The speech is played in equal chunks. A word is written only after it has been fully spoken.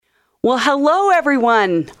Well, hello,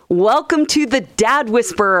 everyone. Welcome to the Dad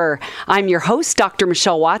Whisperer. I'm your host, Dr.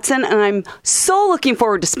 Michelle Watson, and I'm so looking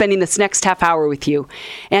forward to spending this next half hour with you.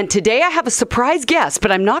 And today I have a surprise guest,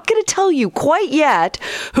 but I'm not going to tell you quite yet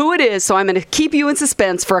who it is, so I'm going to keep you in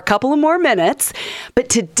suspense for a couple of more minutes. But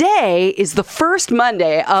today is the first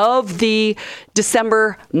Monday of the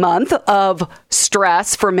December month of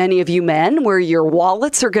stress for many of you men, where your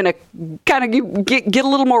wallets are going to kind of get a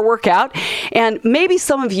little more workout. And maybe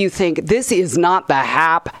some of you think this is not the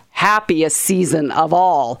happiest season of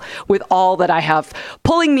all, with all that I have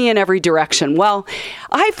pulling me in every direction. Well,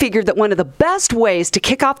 I figured that one of the best ways to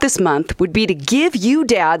kick off this month would be to give you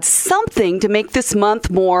dads something to make this month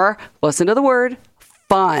more, listen to the word,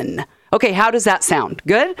 fun. Okay, how does that sound?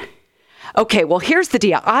 Good? Okay, well, here's the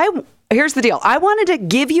deal. I wanted to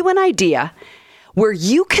give you an idea where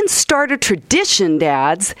you can start a tradition,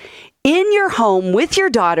 dads, in your home with your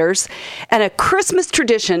daughters, and a Christmas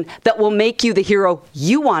tradition that will make you the hero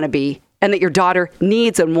you want to be and that your daughter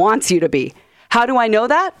needs and wants you to be. How do I know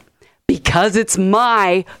that? Because it's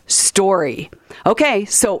my story. Okay,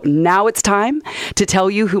 so now it's time to tell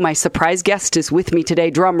you who my surprise guest is with me today.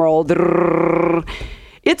 Drum roll.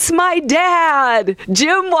 It's my dad,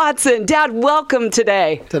 Jim Watson. Dad, welcome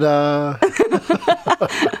today. Ta-da.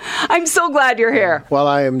 I'm so glad you're here. Well,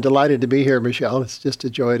 I am delighted to be here, Michelle. It's just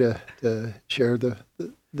a joy to share the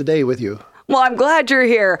day with you. Well, I'm glad you're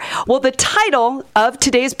here. Well, the title of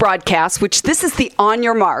today's broadcast, which this is the On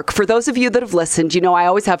Your Mark. For those of you that have listened, you know I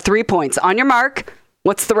always have 3 points. On your mark.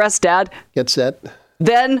 What's the rest, Dad? Get set.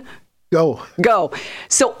 Then Go.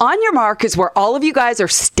 So on your mark is where all of you guys are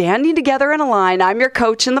standing together in a line. I'm your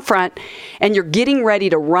coach in the front, and you're getting ready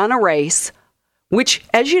to run a race, which,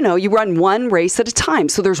 as you know, you run one race at a time.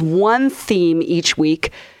 So there's one theme each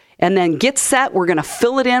week. And then get set. We're going to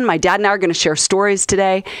fill it in. My dad and I are going to share stories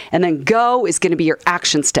today. And then go is going to be your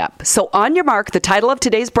action step. So on your mark, the title of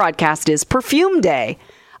today's broadcast is Perfume Day.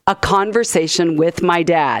 A conversation with my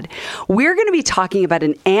dad. We're going to be talking about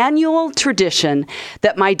an annual tradition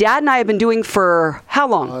that my dad and I have been doing for how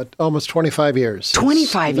long? Almost 25 years.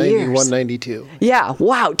 25 years. 91, 92. Yeah,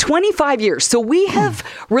 wow, 25 years. So we have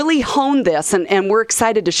really honed this, and we're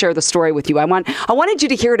excited to share the story with you. I wanted you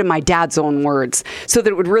to hear it in my dad's own words so that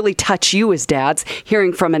it would really touch you as dads,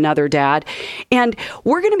 hearing from another dad. And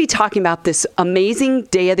we're going to be talking about this amazing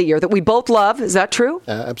day of the year that we both love. Is that true?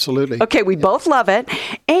 Absolutely. Okay, we both love it.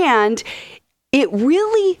 And it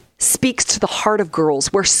really speaks to the heart of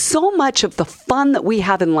girls, where so much of the fun that we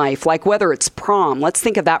have in life, like whether it's prom, let's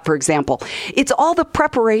think of that, for example, it's all the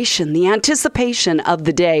preparation, the anticipation of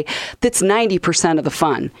the day that's 90% of the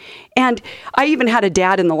fun. And I even had a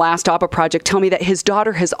dad in the last ABBA project tell me that his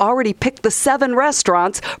daughter has already picked the 7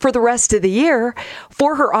 restaurants for the rest of the year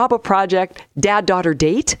for her ABBA project dad-daughter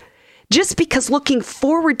date, just because looking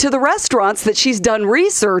forward to the restaurants that she's done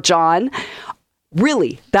research on.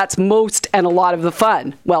 Really, that's most and a lot of the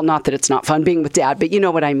fun. Well, not that it's not fun being with Dad, but you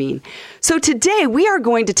know what I mean. So today we are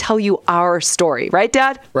going to tell you our story. Right,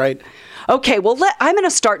 Dad? Right. Okay, well, I'm going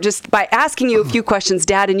to start just by asking you a few questions,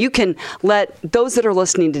 Dad, and you can let those that are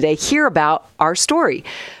listening today hear about our story.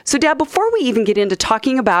 So, Dad, before we even get into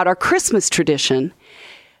talking about our Christmas tradition,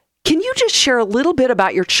 can you just share a little bit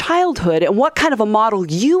about your childhood and what kind of a model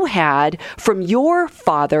you had from your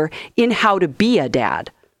father in how to be a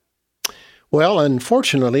dad? Well,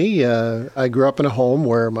 unfortunately, I grew up in a home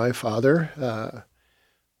where my father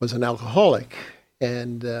was an alcoholic.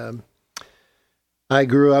 And I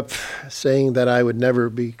grew up saying that I would never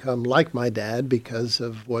become like my dad because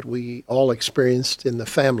of what we all experienced in the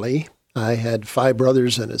family. I had 5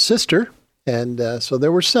 brothers and a sister, and so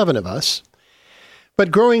there were 7 of us.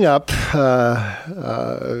 But growing up,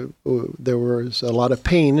 there was a lot of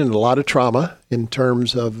pain and a lot of trauma in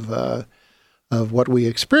terms of what we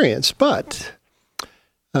experienced. But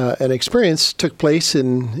an experience took place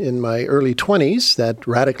in my early 20s that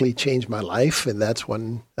radically changed my life, and that's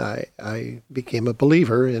when I became a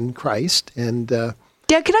believer in Christ. And Dad,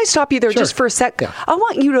 can I stop you there just for a sec? Yeah. I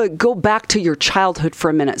want you to go back to your childhood for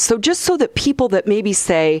a minute. So just so that people that maybe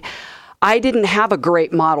say, I didn't have a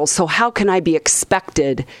great model, so how can I be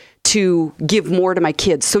expected to give more to my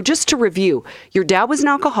kids? So just to review, your dad was an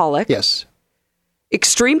alcoholic. Yes.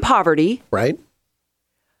 Extreme poverty. Right.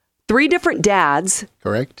 3 different dads.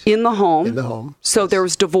 Correct. In the home. In the home. So there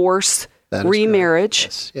was divorce,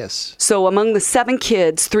 remarriage. Yes. So among the 7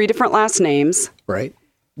 kids, 3 different last names. Right.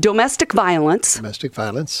 Domestic violence. Domestic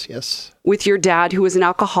violence, yes. With your dad, who was an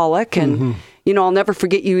alcoholic. And, you know, I'll never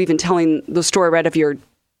forget you even telling the story right of your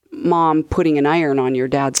mom putting an iron on your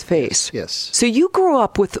dad's face. Yes. So you grew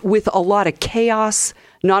up with a lot of chaos,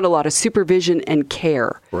 not a lot of supervision and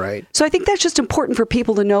care. Right. So I think that's just important for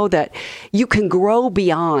people to know that you can grow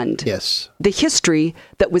beyond the history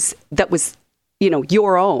that was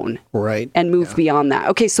your own. Right. And move beyond that.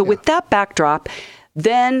 Okay, so with that backdrop,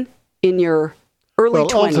 then in your early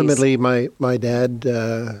 20s. Ultimately, my dad,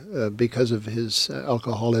 because of his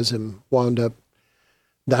alcoholism, wound up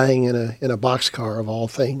dying in a boxcar of all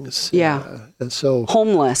things. Yeah. So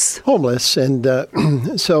homeless, and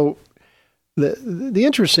so the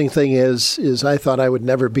interesting thing is I thought I would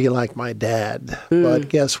never be like my dad, but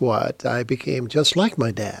guess what? I became just like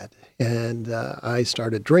my dad, and I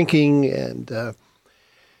started drinking, and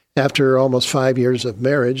after almost 5 years of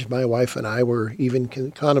marriage, my wife and I were even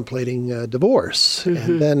contemplating divorce.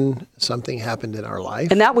 And then something happened in our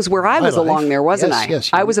life. And that was where I was along there, wasn't I? Yes.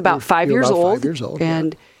 I was about 5 years old. 5 years old.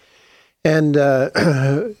 And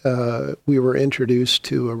we were introduced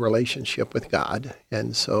to a relationship with God.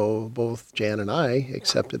 And so both Jan and I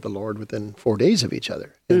accepted the Lord within 4 days of each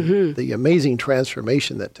other. And the amazing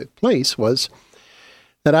transformation that took place was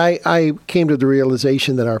that I came to the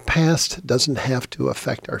realization that our past doesn't have to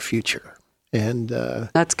affect our future. And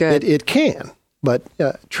that's good. It can, but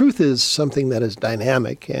truth is something that is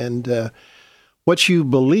dynamic, and what you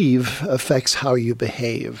believe affects how you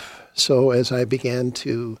behave. So as I began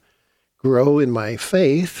to grow in my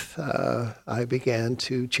faith, I began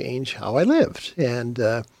to change how I lived, and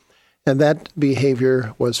that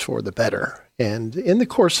behavior was for the better. And in the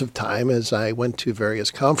course of time, as I went to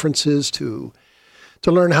various conferences to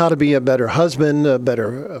learn how to be a better husband, a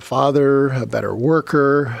better father, a better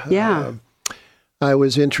worker. Yeah. I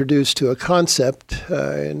was introduced to a concept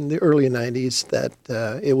in the early 90s that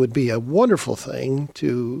it would be a wonderful thing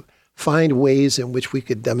to find ways in which we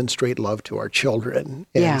could demonstrate love to our children.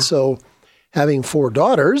 And so having 4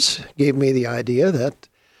 daughters gave me the idea that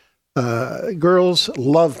girls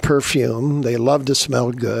love perfume. They love to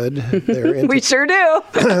smell good. We sure do.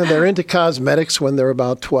 They're into cosmetics when they're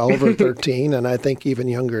about 12 or 13, and I think even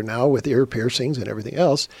younger now with ear piercings and everything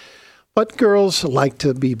else. But girls like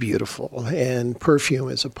to be beautiful, and perfume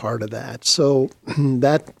is a part of that. So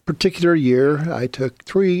that particular year, I took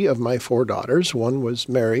 3 of my 4 daughters. One was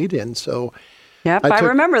married, and so I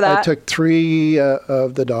remember that. I took 3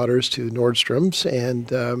 of the daughters to Nordstrom's,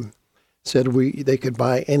 and said they could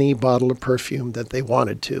buy any bottle of perfume that they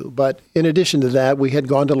wanted to. But in addition to that, we had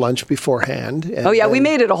gone to lunch beforehand. And, we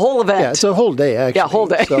made it a whole event. Yeah, it's a whole day, actually. Yeah, whole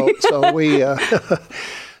day.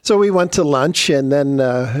 So we went to lunch, and then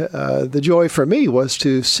the joy for me was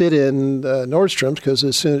to sit in Nordstrom's, because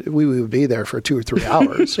as soon we would be there for 2 or 3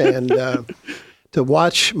 hours, and to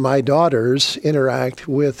watch my daughters interact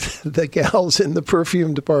with the gals in the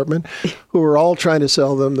perfume department who were all trying to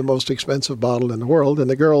sell them the most expensive bottle in the world. And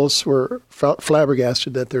the girls were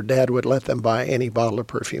flabbergasted that their dad would let them buy any bottle of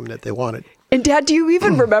perfume that they wanted. And Dad, do you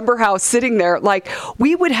even remember how sitting there,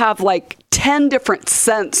 we would have 10 different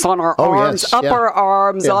scents on our arms, yes. our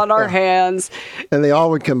arms, on our hands. And they all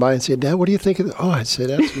would come by and say, Dad, what do you think of this? Oh, I'd say,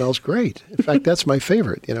 that smells great. In fact, that's my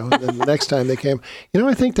favorite. And then the next time they came,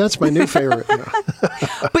 I think that's my new favorite.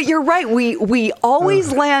 But you're right. We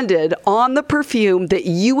always landed on the perfume that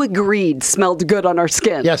you agreed smelled good on our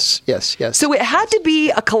skin. Yes. So it had to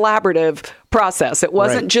be a collaborative process. It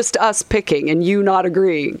wasn't just us picking and you not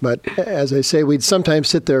agreeing. But as I say, we'd sometimes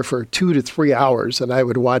sit there for 2 to 3 hours, and I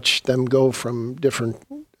would watch them go from different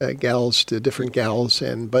gals to different gals,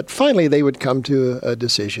 but finally they would come to a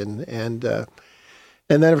decision, and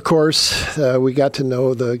then of course we got to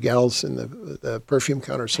know the gals in the perfume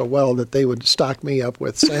counter so well that they would stock me up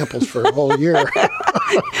with samples for a whole year.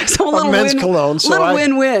 So a little men's cologne. Little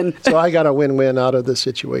win-win. So I got a win-win out of the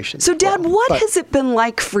situation. So Dad, what has it been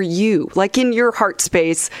like for you, in your heart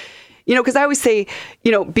space? Because I always say,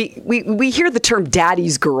 we hear the term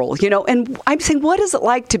daddy's girl, and I'm saying, what is it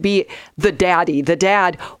like to be the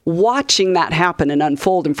dad, watching that happen and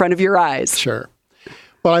unfold in front of your eyes? Sure.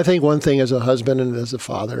 Well, I think one thing as a husband and as a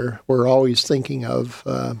father, we're always thinking of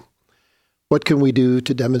what can we do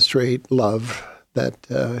to demonstrate love that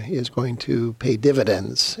is going to pay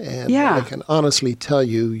dividends. And I can honestly tell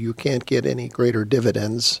you, you can't get any greater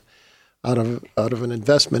dividends out of an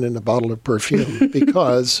investment in a bottle of perfume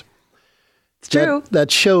because it's true.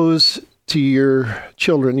 That shows to your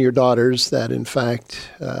children, your daughters, that in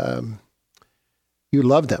fact you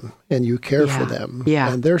love them and you care for them.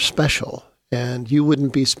 Yeah. And they're special. And you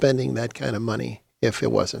wouldn't be spending that kind of money if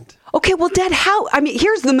it wasn't. Okay, well, Dad,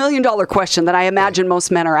 here's the $1 million question that I imagine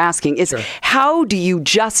most men are asking is, how do you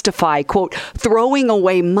justify, quote, throwing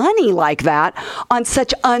away money like that on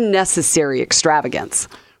such unnecessary extravagance?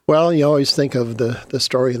 Well, you always think of the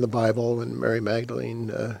story in the Bible when Mary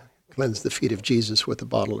Magdalene cleanse the feet of Jesus with a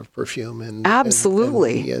bottle of perfume. And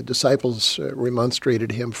Absolutely. And the disciples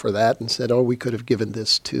remonstrated him for that and said, "Oh, we could have given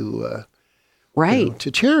this to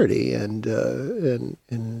to charity."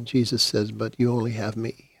 And Jesus says, "But you only have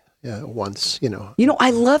me once." I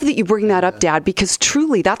love that you bring that up, Dad, because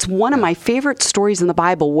truly, that's one of my favorite stories in the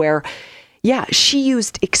Bible where. Yeah, she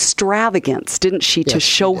used extravagance, didn't she, to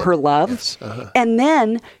show her love? Yes. And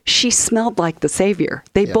then she smelled like the Savior.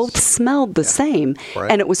 They both smelled the same,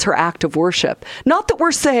 and it was her act of worship. Not that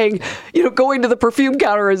we're saying, going to the perfume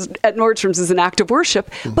counter at Nordstrom's is an act of worship,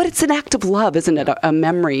 but it's an act of love, isn't it? A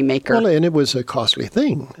memory maker. Well, and it was a costly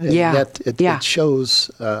thing. And yet it shows,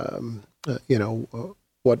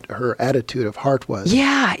 what her attitude of heart was.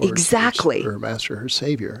 Yeah, exactly. Her master, her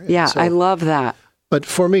Savior. Yeah, so, I love that. But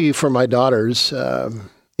for me, for my daughters,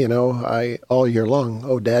 I all year long,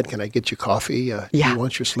 "Oh, Dad, can I get you coffee? Do you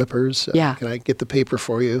want your slippers? Can I get the paper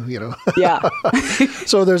for you?" Yeah.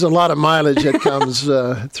 So there's a lot of mileage that comes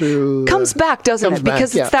through. Comes back, doesn't it?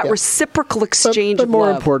 Because it's that reciprocal exchange but of more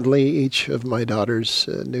love. importantly, each of my daughters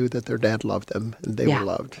knew that their dad loved them and they were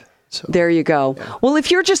loved. So, there you go. Yeah. Well,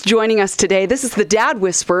 if you're just joining us today, this is the Dad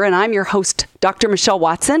Whisperer, and I'm your host, Dr. Michelle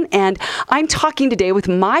Watson, and I'm talking today with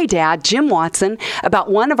my dad, Jim Watson, about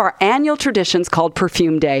one of our annual traditions called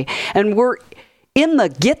Perfume Day. And we're in the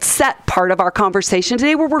get set part of our conversation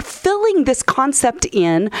today where we're filling this concept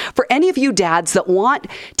in for any of you dads that want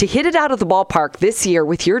to hit it out of the ballpark this year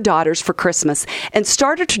with your daughters for Christmas and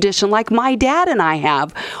start a tradition like my dad and I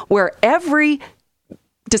have, where every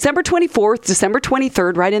December 24th, December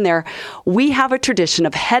 23rd, right in there, we have a tradition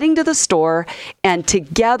of heading to the store and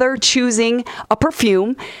together choosing a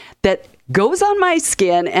perfume that goes on my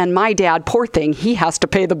skin, and my dad, poor thing, he has to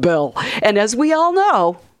pay the bill. And as we all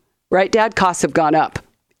know, right, Dad, costs have gone up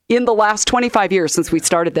in the last 25 years since we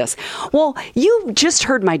started this. Well, you just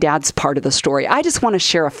heard my dad's part of the story. I just want to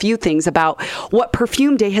share a few things about what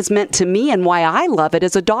Perfume Day has meant to me and why I love it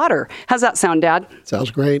as a daughter. How's that sound, Dad?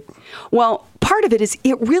 Sounds great. Well, part of it is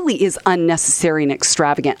it really is unnecessary and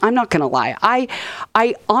extravagant. I'm not going to lie.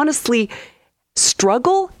 I honestly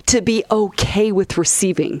struggle to be okay with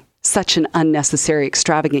receiving such an unnecessary,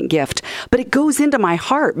 extravagant gift. But it goes into my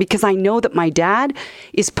heart because I know that my dad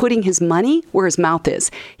is putting his money where his mouth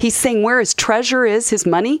is. He's saying where his treasure is, his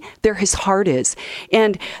money, there his heart is.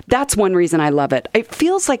 And that's one reason I love it. It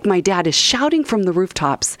feels like my dad is shouting from the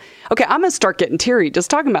rooftops. Okay, I'm going to start getting teary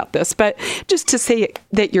just talking about this, but just to say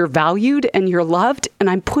that you're valued and you're loved, and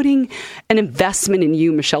I'm putting an investment in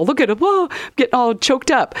you, Michelle. Look at him, I'm getting all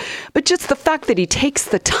choked up. But just the fact that he takes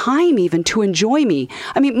the time even to enjoy me.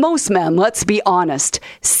 I mean, most men, let's be honest,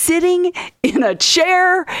 sitting in a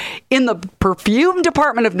chair in the perfume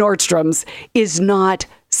department of Nordstrom's is not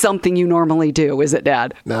something you normally do, is it,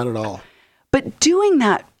 Dad? Not at all. But doing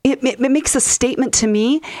that, it makes a statement to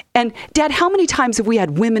me. And Dad, how many times have we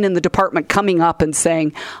had women in the department coming up and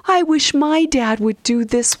saying, "I wish my dad would do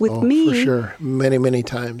this with me"? For sure. Many, many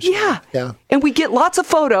times. Yeah. Yeah. And we get lots of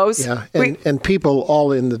photos. Yeah. And people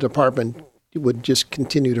all in the department would just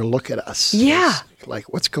continue to look at us. Yeah.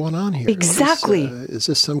 Like, what's going on here? Exactly. Is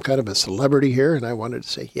this some kind of a celebrity here? And I wanted to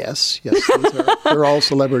say, yes, they're all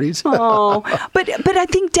celebrities. Oh, but I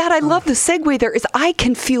think, Dad, I love the segue there is I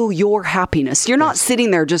can feel your happiness. You're not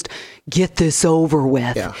sitting there just get this over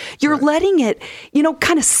with. Yeah, You're letting it,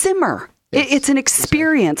 kind of simmer. Yes, it's an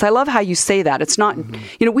experience. Exactly. I love how you say that. It's not,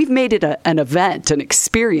 we've made it an event, an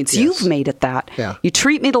experience. Yes. You've made it that. Yeah. You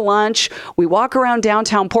treat me to lunch. We walk around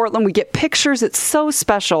downtown Portland. We get pictures. It's so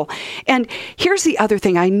special. And here's the other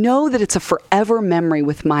thing. I know that it's a forever memory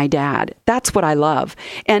with my dad. That's what I love.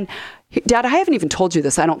 And Dad, I haven't even told you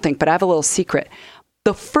this, I don't think, but I have a little secret.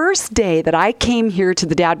 The first day that I came here to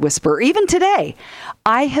the Dad Whisperer, even today,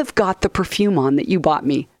 I have got the perfume on that you bought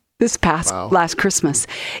me. This past last Christmas.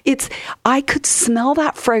 I could smell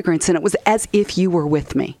that fragrance and it was as if you were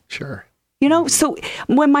with me. Sure. So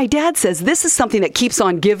when my dad says this is something that keeps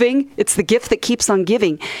on giving, it's the gift that keeps on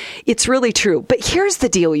giving, it's really true. But here's the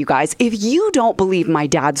deal, you guys. If you don't believe my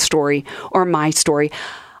dad's story or my story,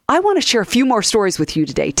 I want to share a few more stories with you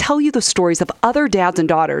today, tell you the stories of other dads and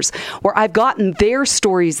daughters where I've gotten their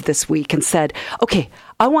stories this week and said, okay,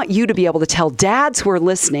 I want you to be able to tell dads who are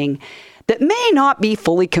listening that may not be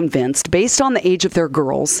fully convinced based on the age of their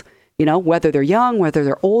girls, whether they're young, whether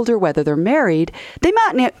they're older, whether they're married, they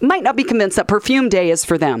might not be convinced that Perfume Day is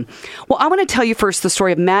for them. Well, I want to tell you first the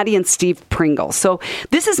story of Maddie and Steve Pringle. So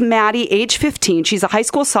this is Maddie, age 15. She's a high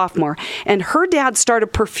school sophomore, and her dad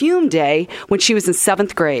started Perfume Day when she was in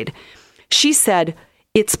 7th grade. She said,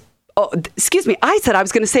 I said I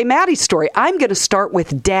was going to say Maddie's story. I'm going to start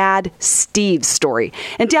with Dad Steve's story.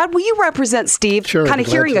 And Dad, will you represent Steve? Sure. Kind of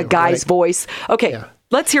hearing a guy's voice. Okay. Yeah.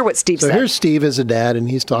 Let's hear what Steve So said. here's Steve as a dad, and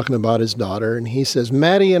he's talking about his daughter, and he says,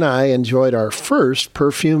 Maddie and I enjoyed our first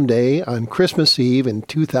Perfume Day on Christmas Eve in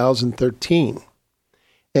 2013,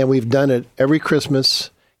 and we've done it every Christmas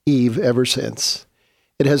Eve ever since.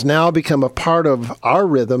 It has now become a part of our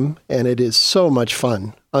rhythm, and it is so much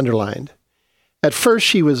fun, underlined. At first,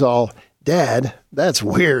 she was all, Dad, that's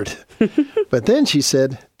weird. But then she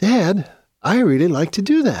said, Dad, I really like to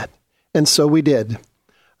do that. And so we did.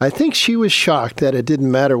 I think she was shocked that it didn't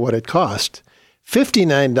matter what it cost.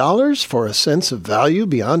 $59 for a sense of value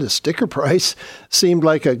beyond a sticker price seemed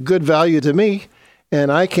like a good value to me,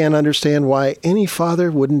 and I can't understand why any father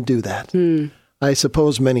wouldn't do that. I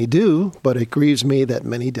suppose many do, but it grieves me that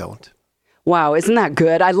many don't. Wow, isn't that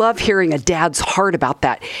good? I love hearing a dad's heart about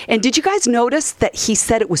that. And did you guys notice that he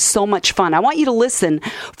said it was so much fun? I want you to listen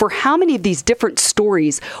for how many of these different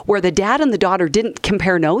stories where the dad and the daughter didn't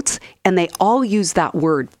compare notes and they all use that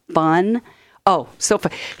word, fun. Oh, so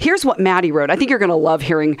fun. Here's what Maddie wrote. I think you're going to love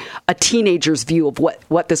hearing a teenager's view of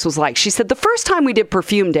what this was like. She said, the first time we did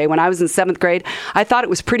Perfume Day when I was in 7th grade, I thought it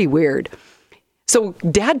was pretty weird. So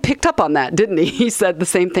Dad picked up on that, didn't he? He said the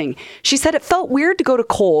same thing. She said it felt weird to go to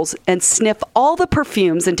Kohl's and sniff all the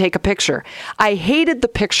perfumes and take a picture. I hated the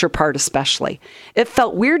picture part especially. It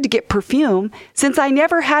felt weird to get perfume since I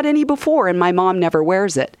never had any before and my mom never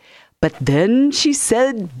wears it. But then she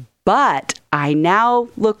said, but I now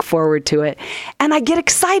look forward to it and I get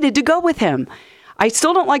excited to go with him. I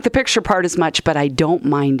still don't like the picture part as much, but I don't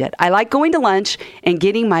mind it. I like going to lunch and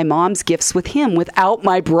getting my mom's gifts with him without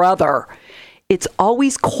my brother. It's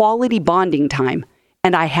always quality bonding time,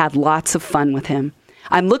 and I had lots of fun with him.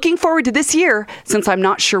 I'm looking forward to this year since I'm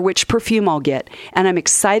not sure which perfume I'll get, and I'm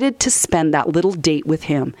excited to spend that little date with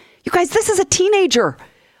him. You guys, this is a teenager.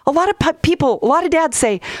 A lot of dads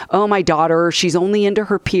say, oh, my daughter, she's only into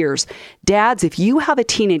her peers. Dads, if you have a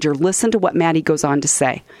teenager, listen to what Maddie goes on to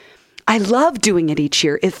say. I love doing it each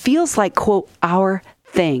year. It feels like, quote, our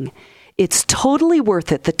thing. It's totally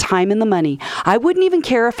worth it, the time and the money. I wouldn't even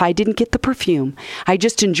care if I didn't get the perfume. I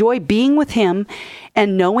just enjoy being with him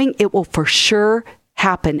and knowing it will for sure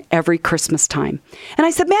happen every Christmas time. And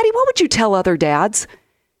I said, Maddie, what would you tell other dads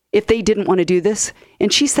if they didn't want to do this?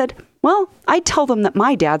 And she said, well, I'd tell them that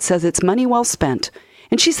my dad says it's money well spent.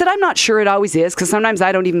 And she said, I'm not sure it always is because sometimes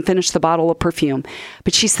I don't even finish the bottle of perfume.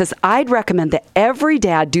 But she says, I'd recommend that every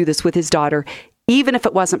dad do this with his daughter, even if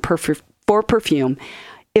it wasn't for perfume.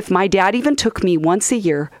 If my dad even took me once a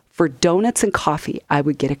year for donuts and coffee, I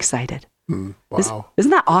would get excited. Wow.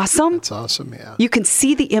 Isn't that awesome? That's awesome, yeah. You can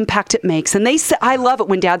see the impact it makes. And they say, I love it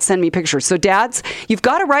when dads send me pictures. So dads, you've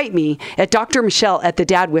got to write me at Dr. Michelle at the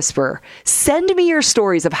Dad Whisperer. Send me your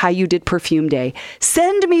stories of how you did Perfume Day.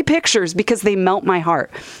 Send me pictures because they melt my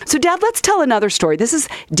heart. So Dad, let's tell another story. This is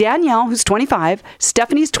Danielle, who's 25,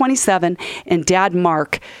 Stephanie's 27, and Dad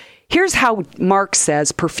Mark. Here's how Mark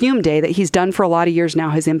says Perfume Day that he's done for a lot of years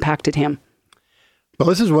now has impacted him. Well,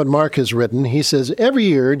 this is what Mark has written. He says, every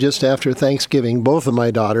year, just after Thanksgiving, both of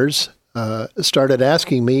my daughters started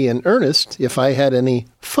asking me in earnest if I had any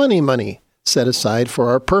funny money set aside for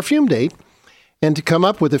our perfume date and to come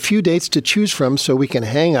up with a few dates to choose from so we can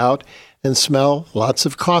hang out and smell lots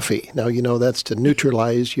of coffee. Now, you know, that's to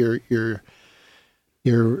neutralize your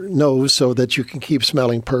nose so that you can keep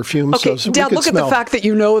smelling perfume. Okay, so Dad, look at the fact that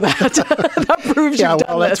you know that. That proves you've done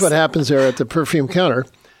well, that's this. what happens there at the perfume counter.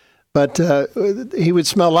 But he would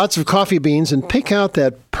smell lots of coffee beans and pick out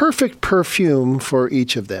that perfect perfume for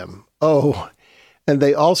each of them. Oh, and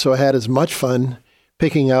they also had as much fun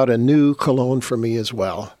picking out a new cologne for me as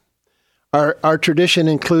well. Our tradition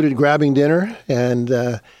included grabbing dinner,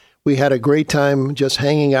 and we had a great time just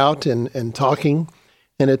hanging out and talking.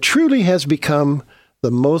 And it truly has become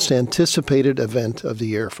the most anticipated event of the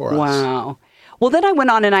year for us. Wow. Well, then I went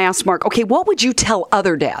on and I asked Mark, okay, what would you tell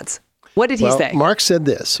other dads? What did he say? Mark said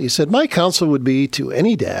this. He said, my counsel would be to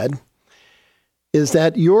any dad is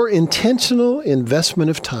that your intentional investment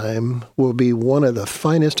of time will be one of the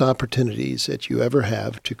finest opportunities that you ever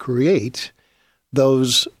have to create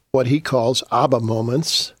those, what he calls Abba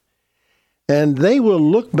moments. And they will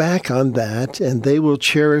look back on that and they will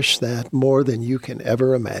cherish that more than you can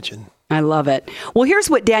ever imagine. I love it. Well, here's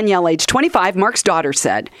what Danielle, age 25, Mark's daughter,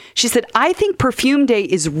 said. She said, I think Perfume Day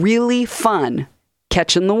is really fun.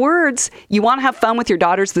 Catching the words. You want to have fun with your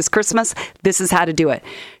daughters this Christmas? This is how to do it.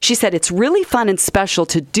 She said, it's really fun and special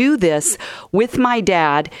to do this with my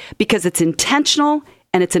dad because it's intentional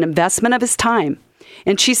and it's an investment of his time.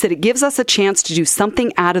 And she said, it gives us a chance to do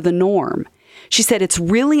something out of the norm. She said, it's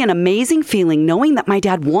really an amazing feeling knowing that my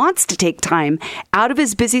dad wants to take time out of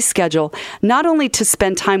his busy schedule, not only to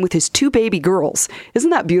spend time with his 2 baby girls. Isn't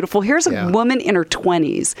that beautiful? Here's a woman in her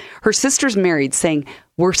 20s. Her sister's married, saying,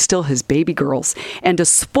 we're still his baby girls, and to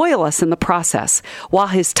spoil us in the process. While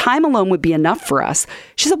his time alone would be enough for us,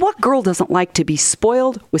 she said, what girl doesn't like to be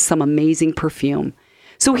spoiled with some amazing perfume?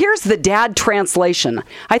 So here's the dad translation.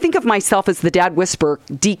 I think of myself as the dad whisperer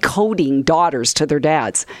decoding daughters to their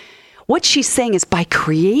dads. What she's saying is by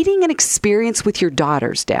creating an experience with your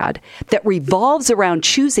daughters, Dad, that revolves around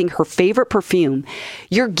choosing her favorite perfume,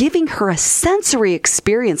 you're giving her a sensory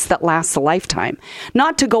experience that lasts a lifetime.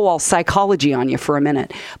 Not to go all psychology on you for a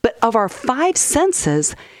minute, but of our 5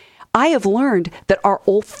 senses, I have learned that our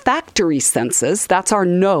olfactory senses, that's our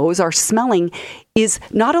nose, our smelling, is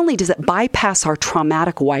not only does it bypass our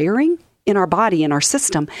traumatic wiring in our body, in our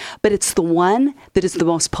system, but it's the one that is the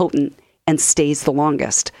most potent and stays the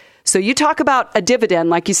longest. So you talk about a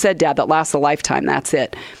dividend, like you said, Dad, that lasts a lifetime. That's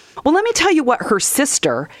it. Well, let me tell you what her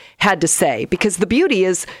sister had to say, because the beauty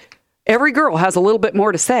is every girl has a little bit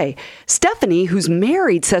more to say. Stephanie, who's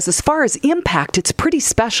married, says as far as impact, it's pretty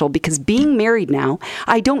special because being married now,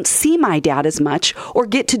 I don't see my dad as much or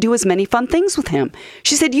get to do as many fun things with him.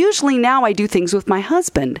 She said, usually now I do things with my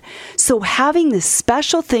husband. So having this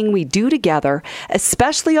special thing we do together,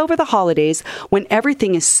 especially over the holidays when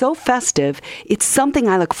everything is so festive, it's something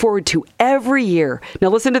I look forward to every year. Now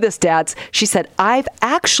listen to this, dads. She said, I've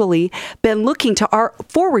actually been looking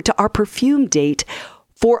forward to our perfume date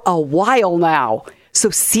for a while now.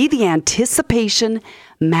 So see, the anticipation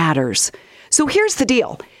matters. So here's the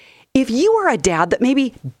deal. If you are a dad that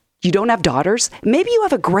maybe you don't have daughters, maybe you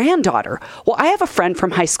have a granddaughter. Well, I have a friend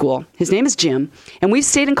from high school. His name is Jim, and we've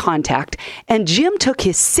stayed in contact. And Jim took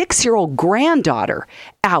his 6-year-old granddaughter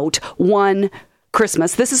out one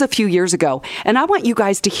Christmas. This is a few years ago. And I want you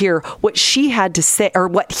guys to hear what she had to say, or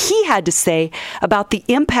what he had to say about the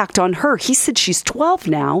impact on her. He said she's 12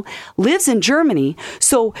 now, lives in Germany.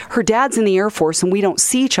 So her dad's in the Air Force and we don't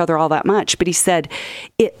see each other all that much. But he said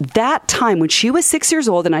at that time when she was 6 years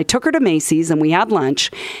old and I took her to Macy's and we had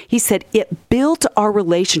lunch, he said it built our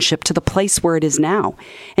relationship to the place where it is now.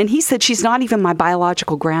 And he said she's not even my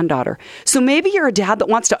biological granddaughter. So maybe you're a dad that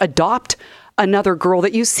wants to adopt another girl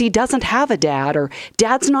that you see doesn't have a dad, or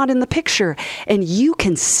dad's not in the picture, and you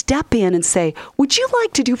can step in and say, would you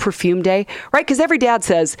like to do perfume day? Right? Because every dad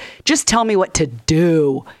says, just tell me what to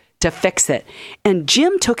do to fix it. And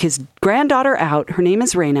Jim took his granddaughter out. Her name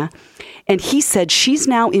is Raina. And he said she's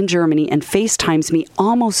now in Germany and FaceTimes me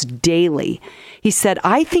almost daily. He said,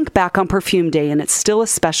 I think back on perfume day and it's still a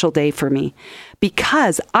special day for me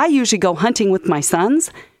because I usually go hunting with my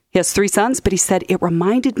sons. He has 3 sons, but he said it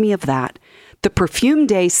reminded me of that. The perfume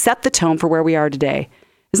day set the tone for where we are today.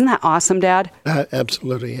 Isn't that awesome, Dad?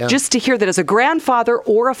 Absolutely, yeah. Just to hear that as a grandfather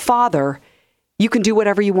or a father, you can do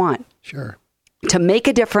whatever you want. Sure. To make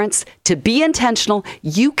a difference, to be intentional,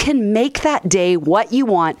 you can make that day what you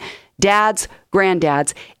want, dads,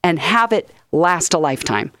 granddads, and have it last a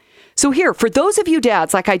lifetime. So here, for those of you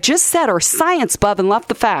dads, like I just said, are science buff and love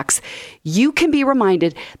the facts, you can be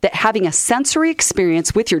reminded that having a sensory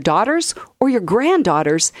experience with your daughters or your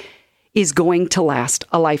granddaughters is going to last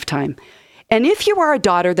a lifetime. And if you are a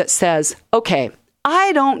daughter that says, okay,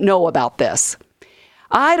 I don't know about this.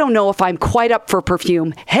 I don't know if I'm quite up for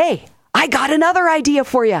perfume. Hey, I got another idea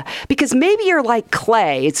for you. Because maybe you're like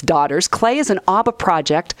Clay, it's daughters. Clay is an ABBA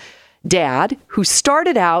project dad who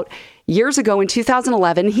started out years ago in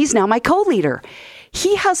 2011. He's now my co-leader.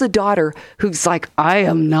 He has a daughter who's like, I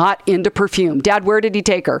am not into perfume. Dad, where did he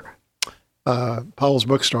take her? Powell's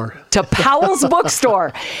Bookstore. To Powell's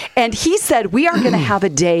Bookstore. And he said, we are going to have a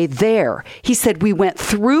day there. He said, we went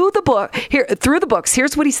through the books.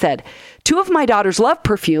 Here's what he said. 2 of my daughters love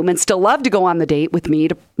perfume and still love to go on the date with me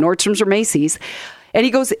to Nordstrom's or Macy's. And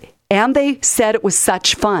he goes, and they said it was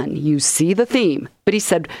such fun. You see the theme. But he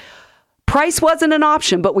said, price wasn't an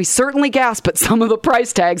option, but we certainly gasped at some of the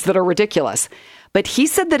price tags that are ridiculous. But he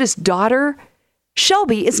said that his daughter,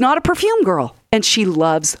 Shelby, is not a perfume girl, and she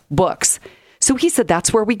loves books. So he said,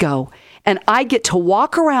 that's where we go. And I get to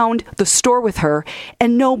walk around the store with her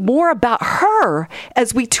and know more about her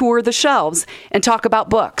as we tour the shelves and talk about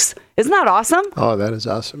books. Isn't that awesome? Oh, that is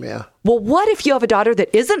awesome, yeah. Well, what if you have a daughter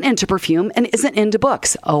that isn't into perfume and isn't into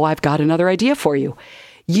books? Oh, I've got another idea for you.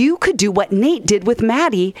 You could do what Nate did with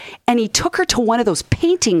Maddie, and he took her to one of those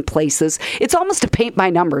painting places. It's almost a paint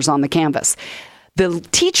by numbers on the canvas. The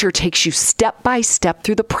teacher takes you step by step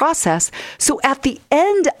through the process. So at the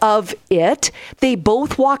end of it, they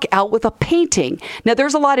both walk out with a painting. Now,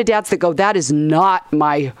 there's a lot of dads that go, that is not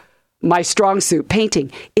my strong suit,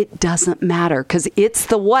 painting. It doesn't matter because it's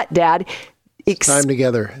the what, Dad? It's time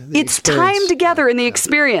together. It's time together in the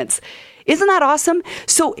experience. Isn't that awesome?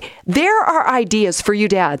 So there are ideas for you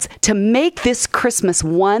dads to make this Christmas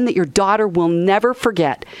one that your daughter will never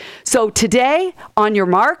forget. So today, on your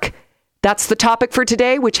mark, that's the topic for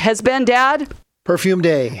today, which has been, Dad? Perfume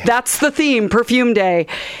Day. That's the theme, Perfume Day.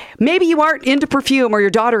 Maybe you aren't into perfume or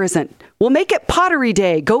your daughter isn't. Well, make it Pottery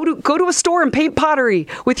Day. Go to a store and paint pottery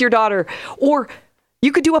with your daughter. Or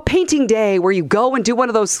you could do a painting day where you go and do one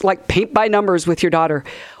of those like paint by numbers with your daughter.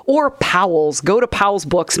 Or Powell's. Go to Powell's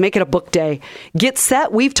Books. Make it a book day. Get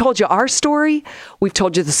set. We've told you our story. We've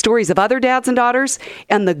told you the stories of other dads and daughters.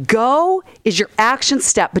 And the go is your action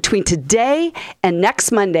step between today and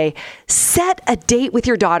next Monday. Set a date with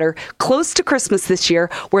your daughter close to Christmas this year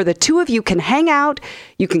where the two of you can hang out,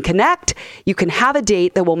 you can connect, you can have a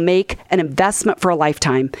date that will make an investment for a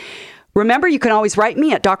lifetime. Remember, you can always write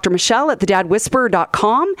me at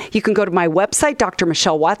drmichelle@thedadwhisperer.com. You can go to my website,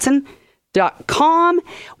 drmichellewatson.com,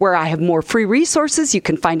 where I have more free resources. You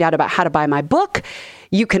can find out about how to buy my book.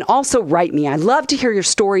 You can also write me. I love to hear your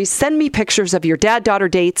stories. Send me pictures of your dad-daughter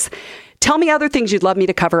dates. Tell me other things you'd love me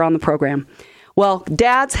to cover on the program. Well,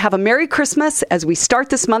 dads, have a Merry Christmas as we start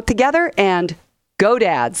this month together, and go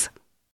dads.